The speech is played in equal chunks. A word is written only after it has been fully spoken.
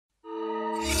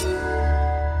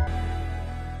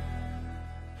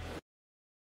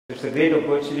It's a great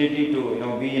opportunity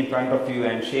to be in front of you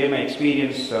and share my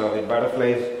experience with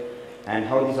butterflies and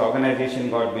how this organization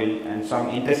got built and some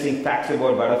interesting facts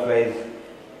about butterflies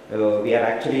we are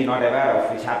actually not aware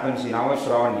of, which happens in our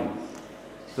surroundings.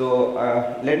 So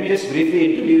let me just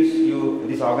briefly introduce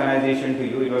this organization to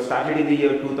you. It was started in the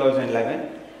year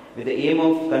 2011 with the aim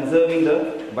of conserving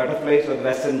the butterflies of the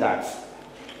Western Ghats.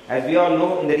 As we all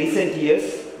know, in the recent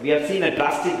years, we have seen a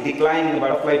drastic decline in the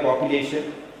butterfly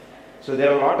population. So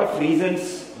there are a lot of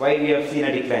reasons why we have seen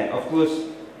a decline. Of course,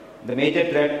 the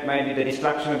major threat might be the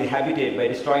destruction of the habitat. By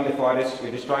destroying the forest, we're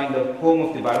destroying the home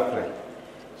of the butterfly.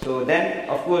 So then,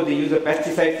 of course, the use of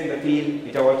pesticides in the field,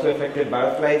 which have also affected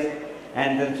butterflies,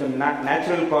 and then some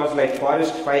natural cause like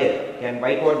forest fire can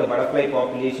wipe out the butterfly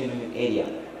population in an area.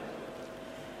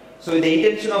 So with the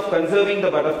intention of conserving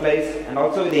the butterflies and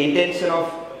also with the intention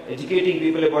of educating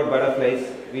people about butterflies,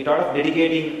 we thought of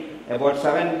dedicating about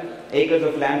 7 acres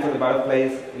of land for the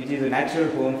butterflies, which is a natural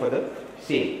home for the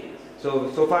same.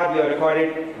 So far we have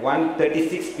recorded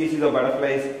 136 species of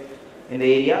butterflies in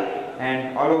the area,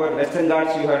 and all over Western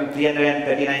Ghats we have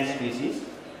 339 species,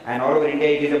 and all over India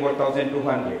it is about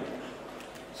 1200.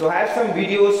 So I have some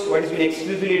videos what has been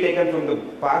exclusively taken from the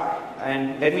park,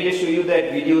 and let me just show you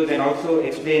that videos and also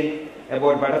explain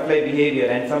about butterfly behavior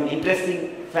and some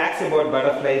interesting facts about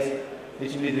butterflies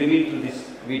which will be revealed through this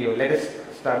video. Let us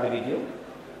start the video.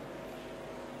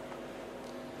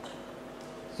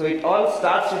 So it all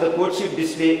starts with the courtship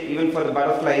display even for the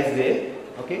butterflies there,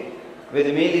 okay, where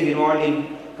the male is involved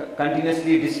in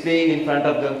continuously displaying in front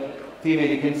of the female.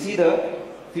 You can see the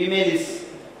female is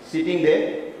sitting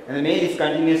there and the male is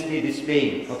continuously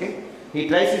displaying, okay. He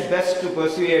tries his best to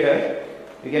persuade her.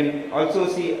 You can also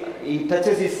see he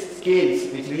touches his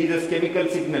scales which releases chemical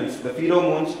signals, the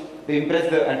pheromones, to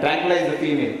impress and tranquilize the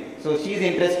female. So she is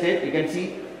interested. You can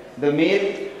see the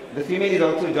female is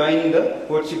also joining the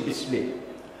courtship display.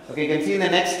 Okay, you can see in the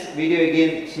next video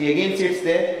again, she again sits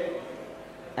there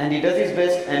and he does his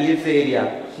best and leaves the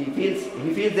area. He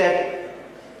feels that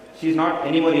she is not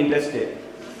anymore interested.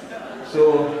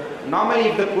 So normally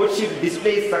if the courtship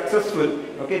display is successful,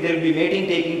 okay, there will be mating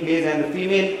taking place and the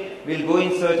female will go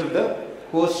in search of the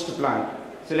host plant.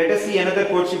 So let us see another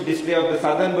courtship display of the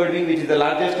southern birdwing, which is the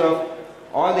largest of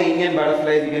all the Indian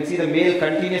butterflies. You can see the male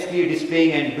continuously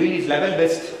displaying and doing his level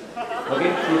best, okay,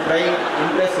 to try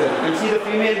and impress her. You can see the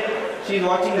female, she is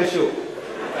watching the show.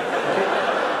 Okay?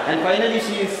 And finally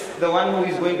she is the one who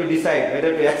is going to decide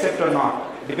whether to accept or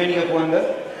not, depending upon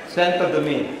the strength of the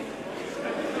male.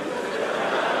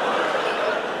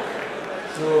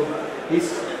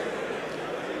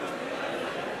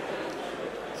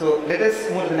 So let us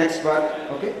move to the next part,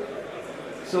 okay.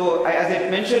 So as I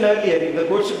mentioned earlier, if the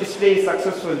courtship display is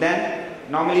successful, then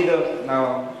normally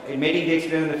mating takes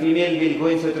place and the female will go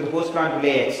in search of the host plant to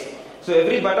lay eggs. So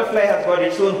every butterfly has got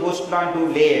its own host plant to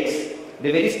lay eggs.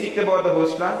 They're very strict about the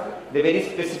host plant, they're very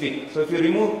specific. So if you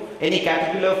remove any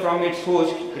caterpillar from its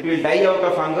host, it will die out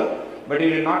of hunger, but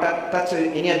it will not touch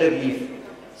any other leaf.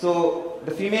 So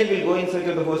the female will go in search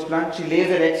of the host plant, she lays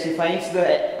her eggs, she finds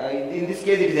in this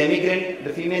case it is emigrant,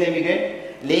 the female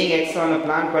emigrant, laying eggs on a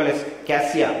plant called as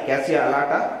Cassia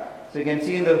alata. So you can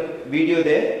see in the video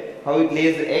there how it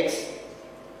lays the eggs.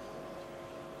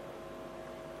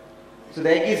 So the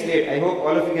egg is laid. I hope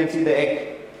all of you can see the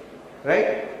egg,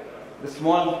 right?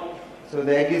 So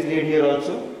the egg is laid here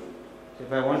also. So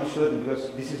if I want to show them,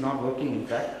 because this is not working in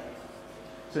fact.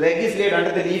 So the egg is laid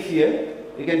under the leaf here.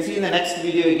 You can see in the next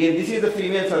video again, this is the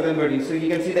female southern birdwing. So you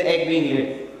can see the egg being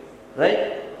laid,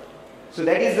 right? So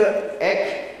that is the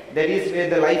egg, that is where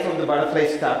the life of the butterfly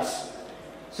starts.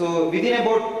 So within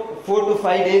about 4 to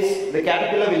 5 days, the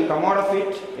caterpillar will come out of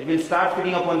it. It will start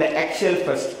feeding upon the eggshell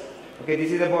first. Okay,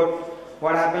 this is about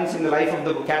what happens in the life of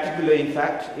the caterpillar. In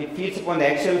fact, it feeds upon the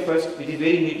eggshell first, which is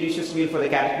very nutritious meal for the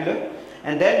caterpillar.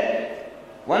 And then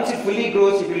once it fully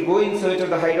grows, it will go in search of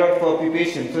the hideout for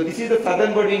pupation. So this is the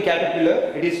southern birdwing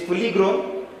caterpillar. It is fully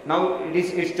grown. Now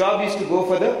its job is to go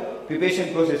for the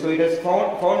pupation process. So it has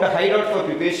found a hideout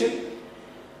for pupation.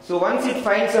 So once it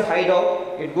finds a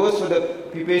hideout, it goes for the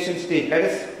pupation stage. Let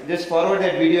us just forward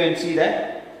that video and see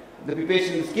that. The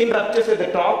pupation, the skin ruptures at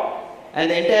the top and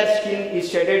the entire skin is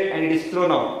shedded and it is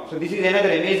thrown out. So this is another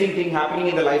amazing thing happening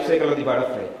in the life cycle of the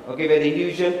butterfly. Okay, where the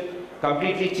individual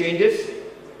completely changes.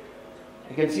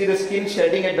 You can see the skin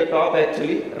shedding at the top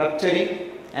actually,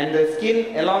 rupturing, and the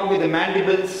skin along with the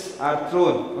mandibles are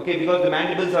thrown, okay, because the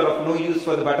mandibles are of no use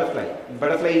for the butterfly. The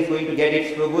butterfly is going to get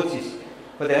its proboscis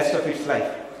for the rest of its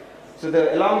life. So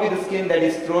along with the skin that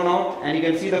is thrown out, and you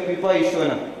can see the pupa is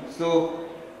shown up. So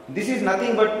this is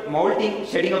nothing but molting,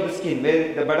 shedding of the skin,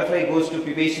 where the butterfly goes to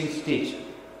pupation stage.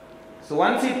 So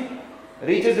once it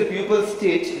reaches the pupal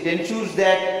stage, it ensures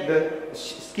that the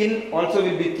skin also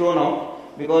will be thrown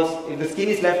out, because if the skin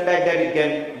is left like that, it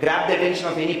can grab the attention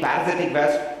of any parasitic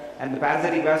wasp, and the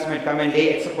parasitic wasp might come and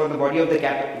lay eggs upon the body of the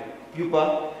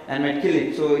pupa and might kill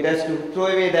it. So it has to throw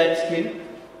away that skin.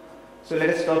 So let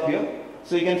us stop here.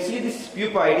 So you can see this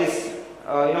pupa, it is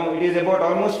it is about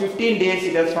almost 15 days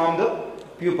it has formed the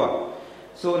pupa.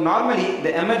 So normally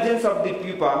the emergence of the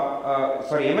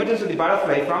emergence of the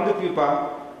butterfly from the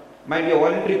pupa might be a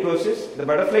voluntary process. The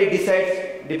butterfly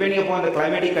decides depending upon the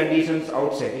climatic conditions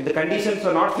outside. If the conditions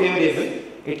are not favorable,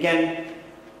 it can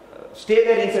stay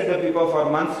there inside the pupa for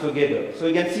months together. So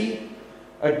you can see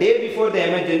a day before the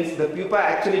emergence, the pupa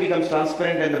actually becomes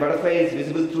transparent and the butterfly is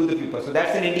visible through the pupa. So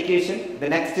that's an indication. The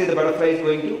next day the butterfly is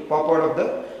going to pop out of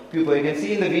the pupa. You can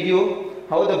see in the video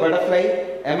how the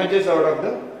butterfly emerges out of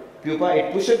the pupa.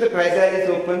 It pushes the chrysalis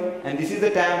open, and this is the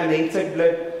time when the insect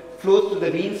blood flows to the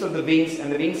veins of the wings,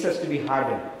 and the wings has to be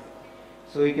hardened.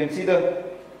 So you can see the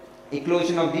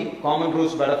eclosion of the common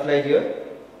rose butterfly here.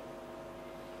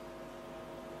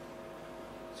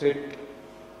 So it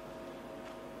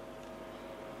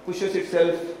pushes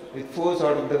itself with force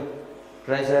out of the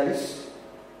chrysalis.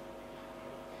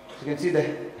 So you can see the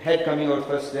head coming out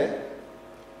first there,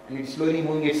 and it's slowly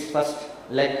moving its first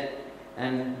leg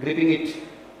and gripping it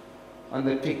on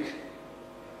the twig.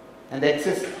 And the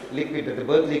excess liquid, the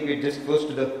birth liquid, just goes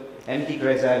to the empty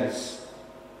chrysalis.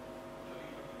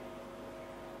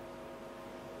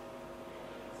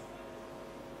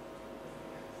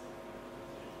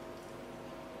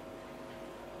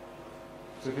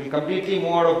 So it will completely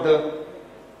move out of the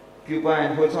pupa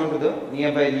and holds on to the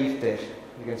nearby leaf there.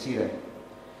 You can see that.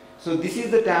 So this is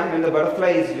the time when the butterfly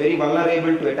is very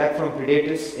vulnerable to attack from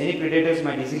predators. Any predators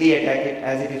might easily attack it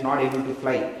as it is not able to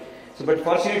fly. So, but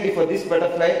fortunately for this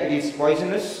butterfly, it is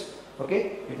poisonous.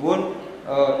 Okay, it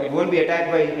won't be attacked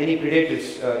by any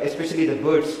predators, especially the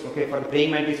birds. Okay, for the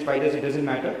praying mantis, spiders, it doesn't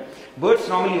matter. Birds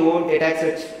normally won't attack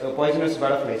such poisonous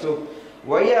butterfly. So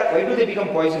why do they become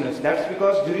poisonous? That's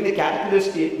because during the caterpillar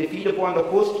state, they feed upon the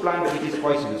host plant which is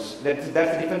poisonous. That's the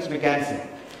defense mechanism.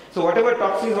 So whatever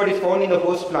toxins what is found in the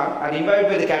host plant are imbibed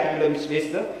by the caterpillar, which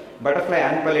makes the butterfly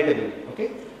unpalatable.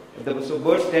 Okay, so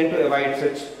birds tend to avoid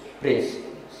such prey.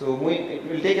 So it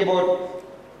will take about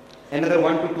another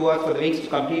 1 to 2 hours for the wings to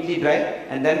completely dry,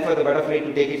 and then for the butterfly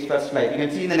to take its first flight. You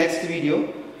can see in the next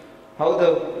video how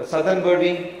the southern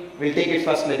birdwing will take its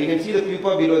first flight. You can see the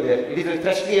pupa below there. It is a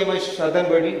freshly emerged southern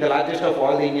birdwing, the largest of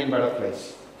all the Indian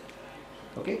butterflies.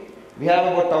 Okay, we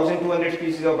have about 1,200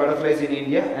 species of butterflies in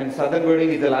India, and southern birdwing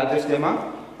is the largest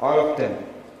among all of them.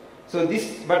 So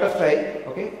this butterfly,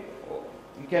 okay,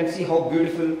 you can see how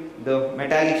beautiful the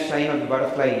metallic shine of the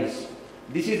butterfly is.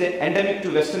 This is endemic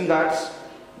to Western Ghats.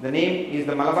 The name is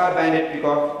the Malabar banded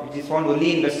peacock, which is found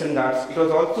only in Western Ghats. It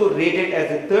was also rated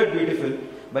as the third beautiful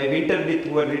by Winter Blith,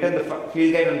 who had written the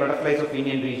Field Guide on Butterflies of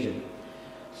Indian Region.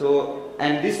 So,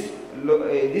 and this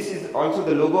is also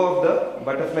the logo of the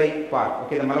butterfly park.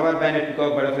 Okay, the Malabar banded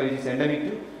peacock butterfly, which is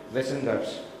endemic to Western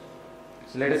Ghats.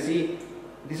 So let us see.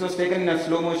 This was taken in a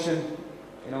slow motion,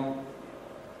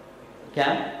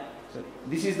 cam. So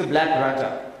this is the black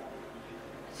Raja.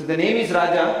 So the name is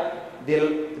Raja.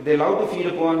 They love to feed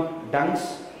upon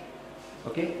dungs.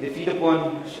 Okay, they feed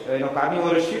upon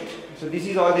carnivorous shit. So this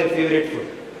is all their favorite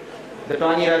food. The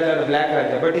tawny Raja, the black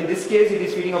Raja. But in this case, it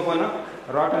is feeding upon a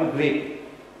rotten grape.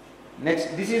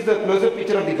 Next, this is the close-up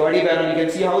picture of the gaudy baron. You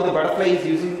can see how the butterfly is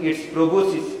using its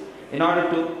proboscis in order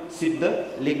to sip the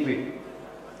liquid.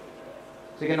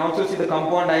 So you can also see the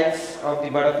compound eyes of the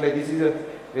butterfly.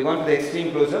 We're going to the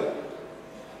extreme close-up.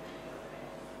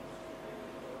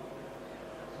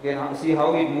 You can see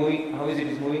how it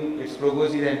is moving its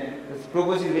proboscis, and the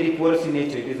proboscis is very porous in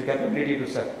nature. It is the capability to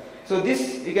suck. So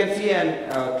this, you can see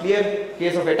a clear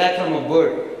case of attack from a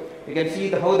bird. You can see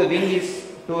how the wing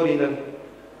is tore in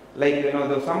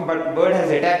some bird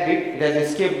has attacked it. It has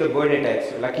escaped the bird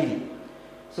attacks, luckily.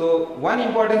 So one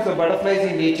importance of butterflies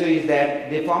in nature is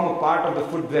that they form a part of the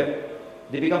food web.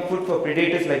 They become food for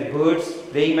predators like birds,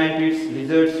 praying mantids,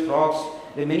 lizards, frogs.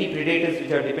 There are many predators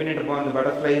which are dependent upon the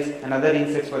butterflies and other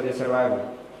insects for their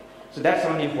survival. So that's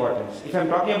one importance. If I'm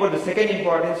talking about the second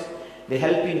importance, they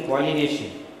help in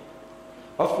pollination.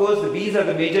 Of course, the bees are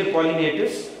the major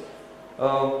pollinators.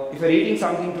 If you're eating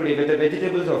something today, whether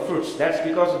vegetables or fruits, that's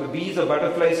because of the bees or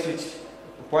butterflies which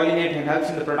pollinate and helps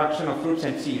in the production of fruits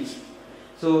and seeds.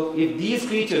 So if these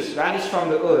creatures vanish from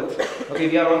the earth, okay,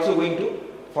 we are also going to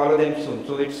follow them soon.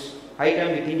 So it's high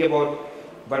time we think about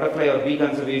butterfly or bee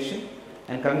conservation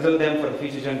and conserve them for the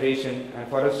future generation and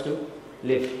for us to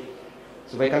live.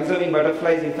 So by conserving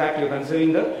butterflies, in fact, you're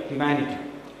conserving the humanity.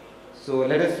 So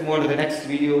let us move on to the next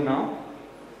video now.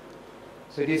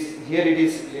 So here it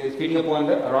is feeding upon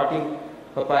the rotting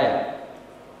papaya.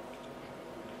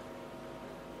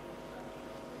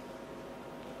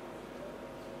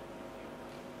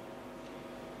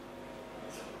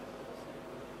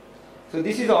 So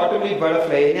this is the autumn leaf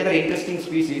butterfly, another interesting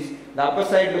species. The upper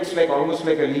side looks like almost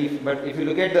like a leaf, but if you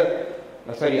look at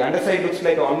the underside looks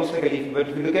like almost like a leaf, but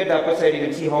if you look at the upper side, you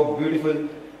can see how beautiful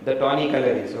the tawny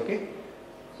color is. Okay,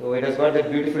 so it has got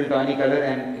that beautiful tawny color,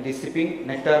 and it is sipping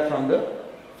nectar from the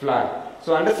flower.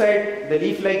 So underside, the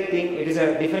leaf-like thing, it is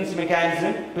a defense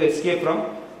mechanism to escape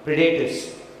from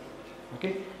predators.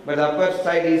 Okay, but the upper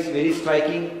side is very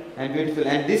striking and beautiful,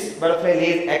 and this butterfly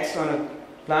lays eggs on a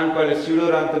plant called a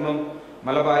Pseudoranthemum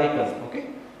malabaricum. Okay,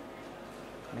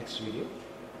 next video.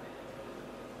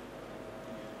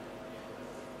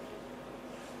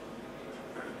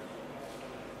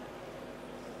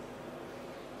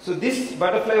 So this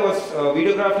butterfly was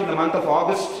videographed in the month of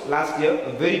August last year,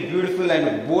 a very beautiful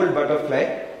and bold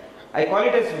butterfly. I call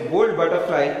it as bold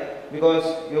butterfly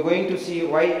because you are going to see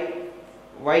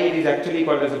why it is actually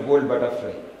called as a bold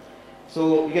butterfly.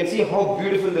 So you can see how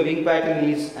beautiful the wing pattern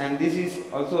is, and this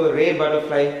is also a rare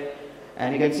butterfly,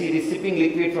 and you can see it is sipping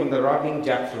liquid from the rotting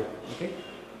jackfruit. Okay,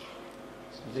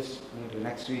 so just move to the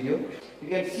next video. You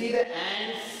can see the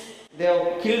ants. They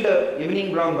have killed a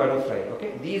evening brown butterfly.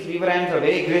 Okay, these weaver ants are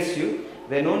very aggressive.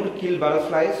 They are known to kill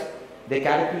butterflies. They are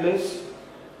caterpillars,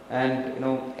 and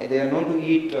they are known to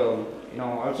eat.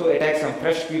 Also attack some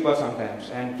fresh pupa sometimes,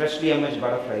 and freshly emerged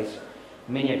butterflies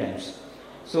many times.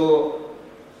 So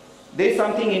there is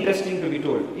something interesting to be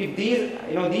told. If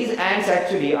these ants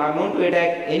actually are known to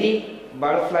attack any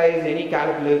butterflies, any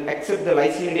caterpillars except the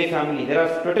Lycaenidae family. There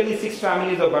are totally 6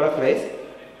 families of butterflies,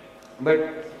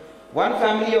 but one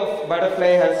family of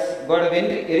butterfly has got a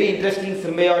very interesting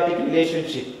symbiotic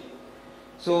relationship.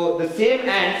 So the same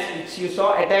ants which you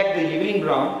saw attack the evening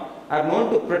brown are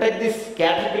known to protect this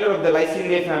caterpillar of the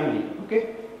Lycaenidae family.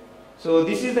 Okay, so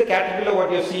this is the caterpillar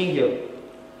what you are seeing here.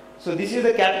 So this is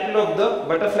the caterpillar of the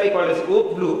butterfly called as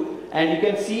oak blue, and you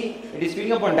can see it is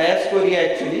feeding upon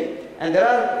Dioscorea actually, and there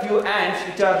are few ants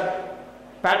which are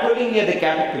patrolling near the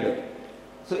caterpillar.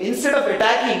 So instead of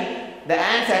attacking, the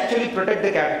ants actually protect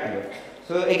the caterpillar.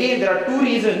 So again, there are 2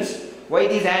 reasons why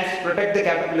these ants protect the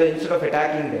caterpillar instead of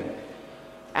attacking them.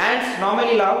 Ants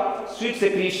normally love sweet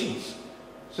secretions.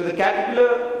 So the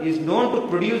caterpillar is known to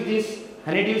produce this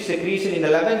honeydew secretion in the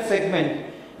 11th segment,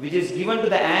 which is given to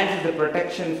the ants as the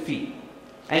protection fee.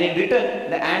 And in return,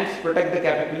 the ants protect the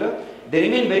caterpillar. They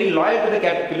remain very loyal to the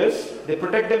caterpillars. They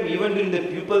protect them even during the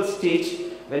pupal stage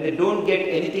when they don't get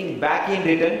anything back in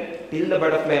return till the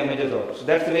butterfly emerges out. So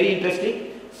that's a very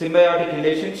interesting symbiotic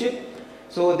relationship.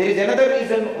 So there is another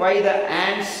reason why the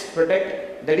ants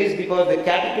protect. That is because the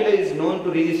caterpillar is known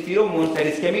to release pheromones, that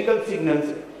is chemical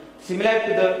signals similar to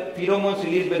the pheromones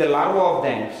released by the larva of the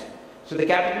ants. So the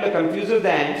caterpillar confuses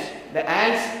the ants. The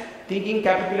ants, thinking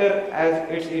caterpillar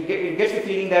as it gets the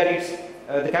feeling that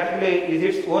the caterpillar is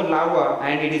its own larva,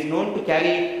 and it is known to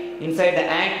carry inside the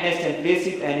ant nest and place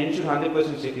it and ensure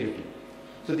 100% security.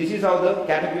 So this is how the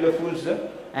caterpillar fools the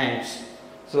ants.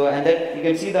 So, and that you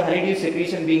can see the honeydew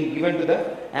secretion being given to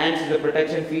the ants as a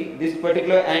protection fee. This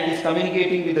particular ant is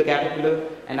communicating with the caterpillar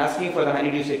and asking for the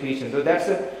honeydew secretion. So that's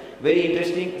a very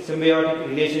interesting symbiotic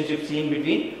relationship seen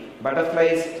between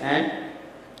butterflies and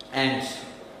ants.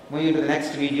 Moving to the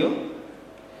next video.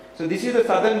 So this is the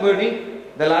southern birdwing,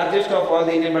 the largest of all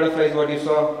the Indian butterflies what you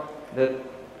saw, the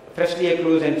freshly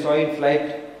eclosed and saw in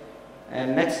flight.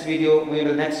 And next video, moving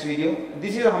to the next video.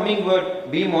 This is a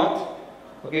hummingbird bee moth.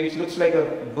 Okay, which looks like a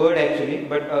bird actually,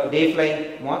 but a day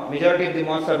flying moth. Majority of the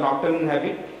moths are nocturnal in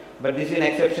habit, but this is an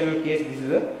exceptional case. This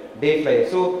is a day flyer.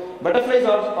 So butterflies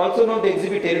are also known to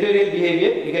exhibit territorial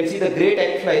behavior. You can see the great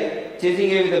egg fly chasing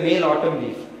away with the male autumn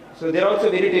leaf. So they are also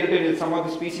very territorial. Some of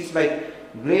the species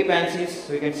like grey pansies.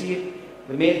 So you can see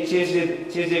the male chased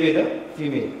away the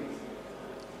female.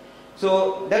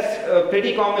 So that's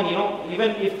pretty common.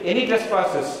 Even if any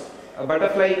trespassers. A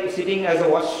butterfly sitting as a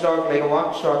watchdog, like a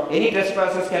watchdog, any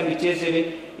trespassers can be chased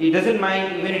away. It doesn't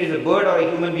mind even it is a bird or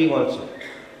a human being also.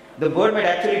 The bird might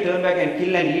actually turn back and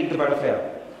kill and eat the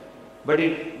butterfly. But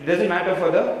it doesn't matter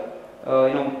for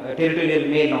the territorial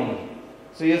male normally.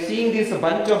 So you're seeing this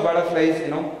bunch of butterflies,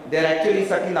 they're actually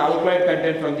sucking the alkaloid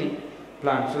content from the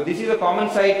plant. So this is a common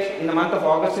sight in the month of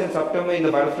August and September in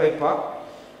the butterfly park.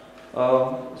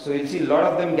 So you'll see a lot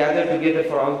of them gathered together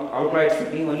for alkaloid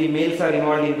sucking. Only males are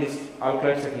involved in this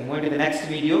alkaloid sucking. Moving to the next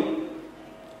video.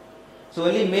 So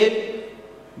only male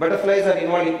butterflies are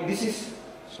involved in this is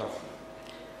stop.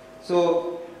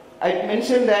 So I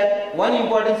mentioned that one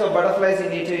importance of butterflies in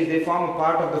nature is they form a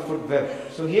part of the food web.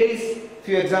 So here is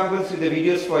few examples with the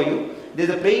videos for you. There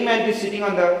is a praying mantis sitting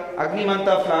on the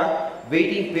Agnimantha flower,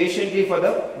 waiting patiently for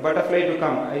the butterfly to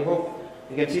come. I hope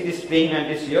you can see this praying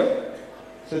mantis here.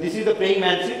 So this is the praying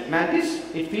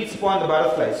mantis. It feeds upon the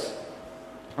butterflies.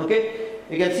 Okay,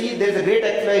 you can see there is a great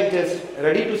egg fly which is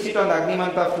ready to sit on the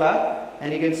Agnimantha flower,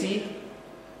 and you can see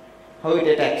how it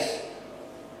attacks.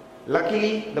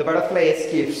 Luckily, the butterfly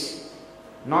escapes.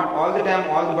 Not all the time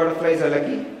all the butterflies are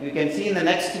lucky. You can see in the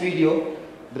next video,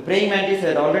 the praying mantis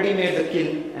had already made the kill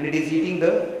and it is eating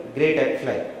the great egg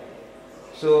fly.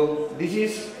 So this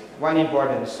is one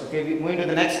importance. Okay, moving to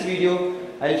the next video,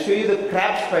 I will show you the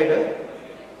crab spider.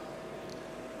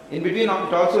 In between, it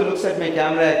also looks at my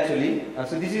camera actually.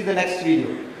 So this is the next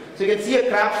video. So you can see a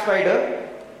crab spider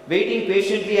waiting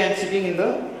patiently and sitting in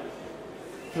the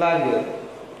flower here.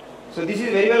 So this is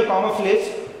very well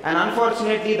camouflaged, and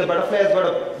unfortunately the butterfly has got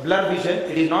a blur vision.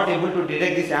 It is not able to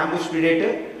detect this ambush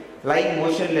predator, lying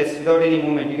motionless without any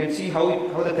movement. You can see how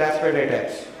the crab spider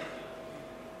attacks.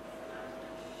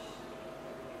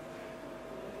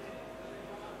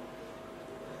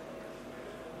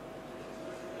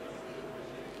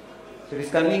 So it is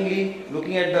cunningly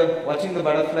looking at watching the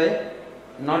butterfly,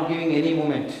 not giving any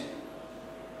movement,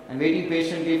 and waiting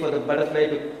patiently for the butterfly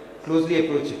to closely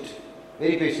approach it.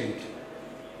 Very patient.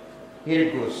 Here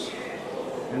it goes,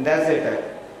 and that's the attack.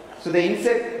 So the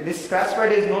insect, this crab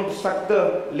spider is known to suck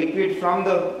the liquid from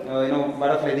the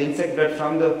butterfly, the insect blood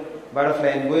from the butterfly,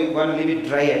 and going to leave it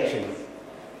dry actually.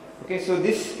 Okay, so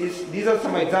these are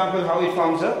some examples how it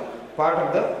forms a part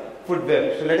of the food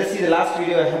web. So let us see the last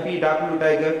video, a happy dark blue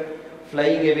tiger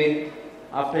flying away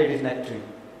after it is nectaring.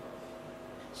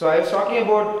 So I was talking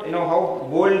about how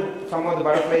bold some of the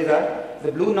butterflies are.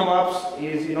 The blue nawabs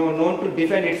is known to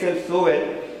defend itself so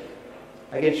well.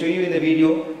 I can show you in the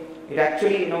video. It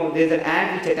actually there's an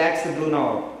ant which attacks the blue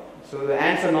nawab. So the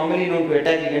ants are normally known to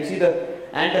attack. You can see the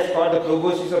ant has caught the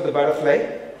proboscis of the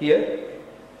butterfly here,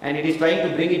 and it is trying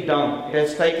to bring it down. It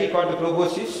has slightly caught the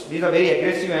proboscis. These are very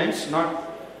aggressive ants, not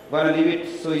going to leave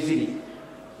it so easily.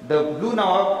 The blue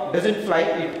nawab doesn't fly.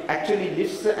 It actually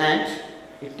lifts the ant.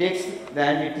 It takes the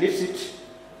ant, it lifts it,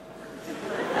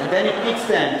 and then it kicks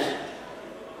the ant.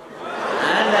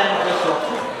 And the ant just walks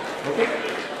away. Okay?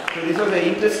 So this was very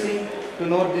interesting to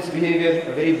note this behavior,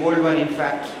 a very bold one in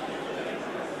fact.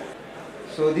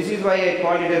 So this is why I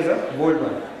call it as a bold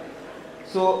one.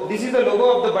 So this is the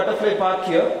logo of the butterfly park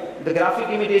here, the graphic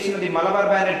imitation of the Malabar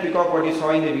banded peacock what you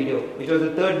saw in the video, which was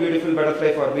the third beautiful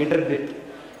butterfly for winter breed.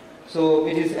 So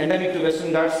it is endemic to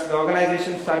Western Ghats. The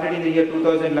organization started in the year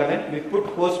 2011. We put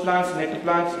host plants, net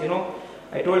plants,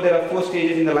 I told there are 4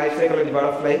 stages in the life cycle of the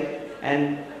butterfly,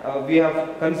 and we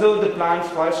have conserved the plants,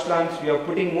 forest plants. We are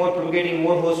propagating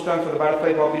more host plants for the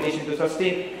butterfly population to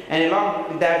sustain, and along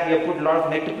with that we have put a lot of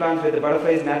nectar plants where the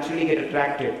butterflies naturally get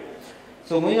attracted.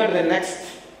 So moving on to the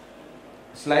next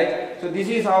slide. So this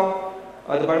is how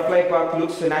the butterfly park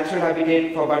looks, a natural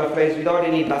habitat for butterflies without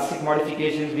any drastic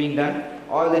modifications being done.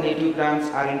 All the native plants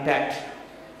are intact.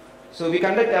 So we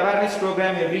conduct awareness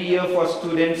program every year for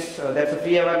students. That's a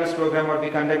free awareness program what we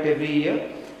conduct every year,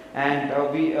 and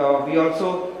we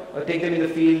also take them in the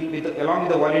field along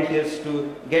with the volunteers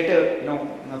to get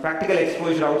a practical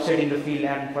exposure outside in the field,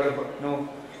 and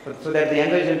so that the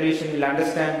younger generation will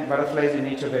understand butterflies in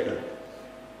nature better.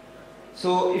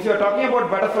 So if you are talking about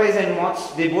butterflies and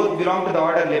moths, they both belong to the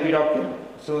order Lepidoptera.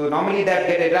 So normally that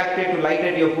get attracted to light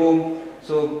at your home.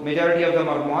 So majority of them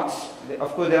are moths.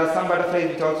 Of course there are some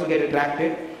butterflies which also get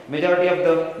attracted. Majority of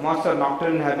the moths are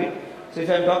nocturnal in habit. So if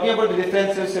I am talking about the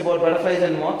differences about butterflies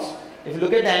and moths, if you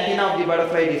look at the antenna of the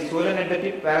butterfly, it is swollen at the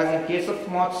tip, whereas in case of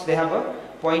moths they have a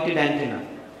pointed antenna.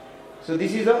 So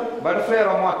this is a butterfly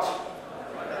or a moth?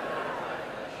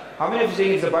 How many of you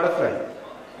saying it's a butterfly?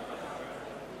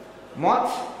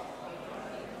 Moth?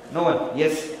 No one?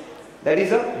 Yes. That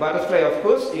is a butterfly, of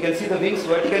course. You can see the wings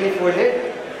vertically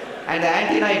folded, and the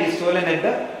antenna it is swollen at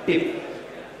the tip.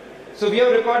 So we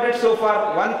have recorded so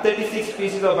far 136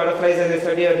 species of butterflies as I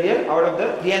said earlier out of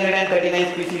the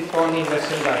 339 species found in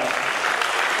Western Ghats.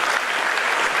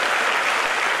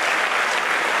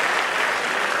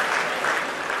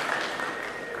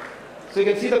 So you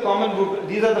can see the common group.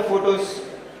 These are the photos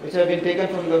which have been taken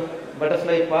from the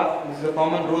butterfly park. This is a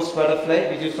common rose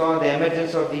butterfly which you saw the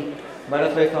emergence of the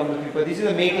butterfly from the pupa. This is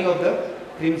the mating of the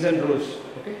crimson rose.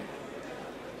 Okay.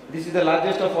 This is the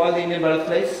largest of all the Indian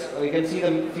butterflies. You can see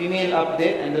the female up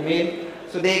there and the male.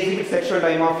 So they exhibit sexual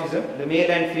dimorphism. The male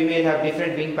and female have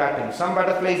different wing patterns. Some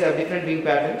butterflies have different wing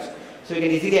patterns, so you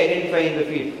can easily identify in the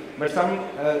field. But some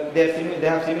they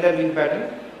have similar wing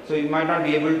pattern, so you might not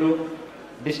be able to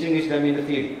distinguish them in the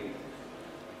field.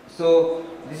 So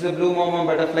this is a blue mama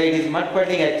butterfly. It is mud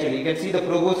puddling actually. You can see the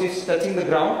proboscis touching the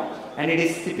ground. and it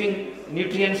is sipping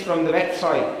nutrients from the wet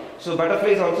soil. So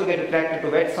butterflies also get attracted to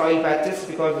wet soil patches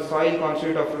because the soil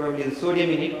constitutes of probably the sodium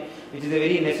in it, which is a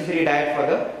very necessary diet for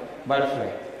the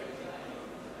butterfly.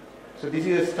 So this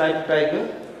is a striped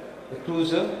tiger, the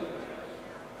cruiser.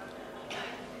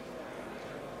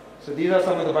 So these are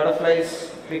some of the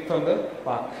butterflies picked from the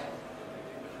park.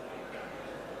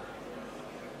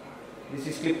 This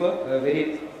is clipper,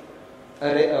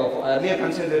 earlier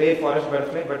considered a rare forest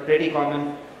butterfly, but pretty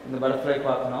common in the butterfly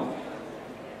park now.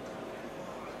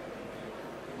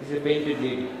 This is a painted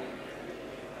lady.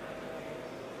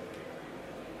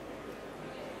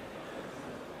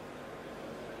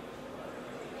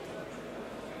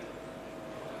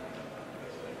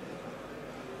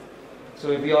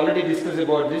 So we already discussed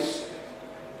about this.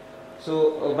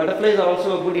 So butterflies are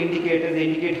also a good indicator. They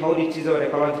indicate how rich is our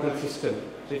ecological system.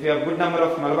 So if you have a good number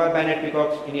of Malabar banded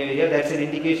peacocks in your area, that's an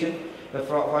indication the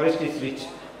forest is rich.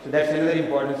 So that's another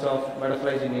importance of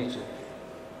butterflies in nature.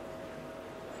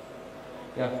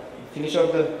 Yeah, finish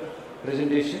off the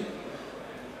presentation.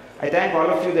 I thank all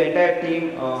of you, the entire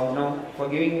team, for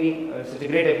giving me such a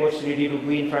great opportunity to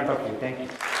be in front of you. Thank you.